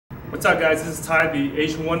What's up guys, this is Ty, the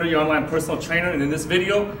Asian Wonder, your online personal trainer, and in this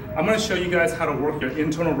video, I'm going to show you guys how to work your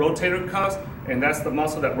internal rotator cuffs, and that's the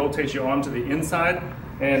muscle that rotates your arm to the inside.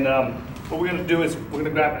 And what we're going to do is we're going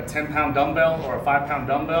to grab a 10-pound dumbbell or a 5-pound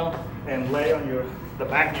dumbbell and lay on the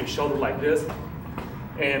back of your shoulder like this,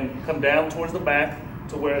 and come down towards the back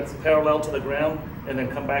to where it's parallel to the ground, and then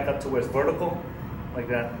come back up to where it's vertical, like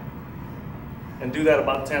that. And do that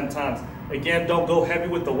about 10 times. Again, don't go heavy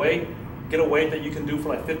with the weight. Get a weight that you can do for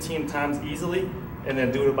like 15 times easily, and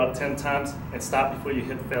then do it about 10 times and stop before you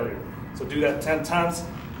hit failure. So do that 10 times,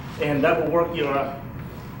 and that will work your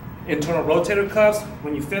internal rotator cuffs.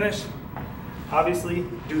 When you finish, obviously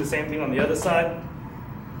do the same thing on the other side,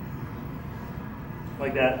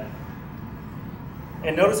 like that.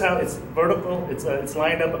 And notice how it's vertical, it's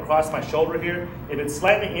lined up across my shoulder here. If it's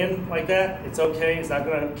slightly in like that, it's okay, it's not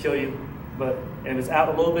gonna kill you. But if it's out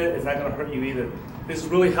a little bit, it's not gonna hurt you either. This is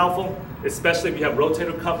really helpful, especially if you have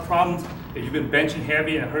rotator cuff problems. If you've been benching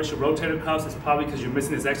heavy and it hurts your rotator cuffs, it's probably because you're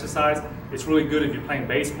missing this exercise. It's really good if you're playing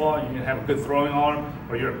baseball and you have a good throwing arm,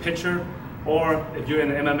 or you're a pitcher, or if you're in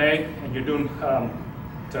MMA and you're doing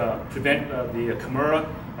to prevent the Kimura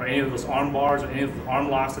or any of those arm bars or any of the arm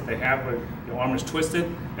locks that they have where your arm is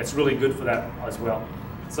twisted. It's really good for that as well.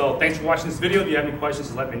 So thanks for watching this video. If you have any questions,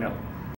 just let me know.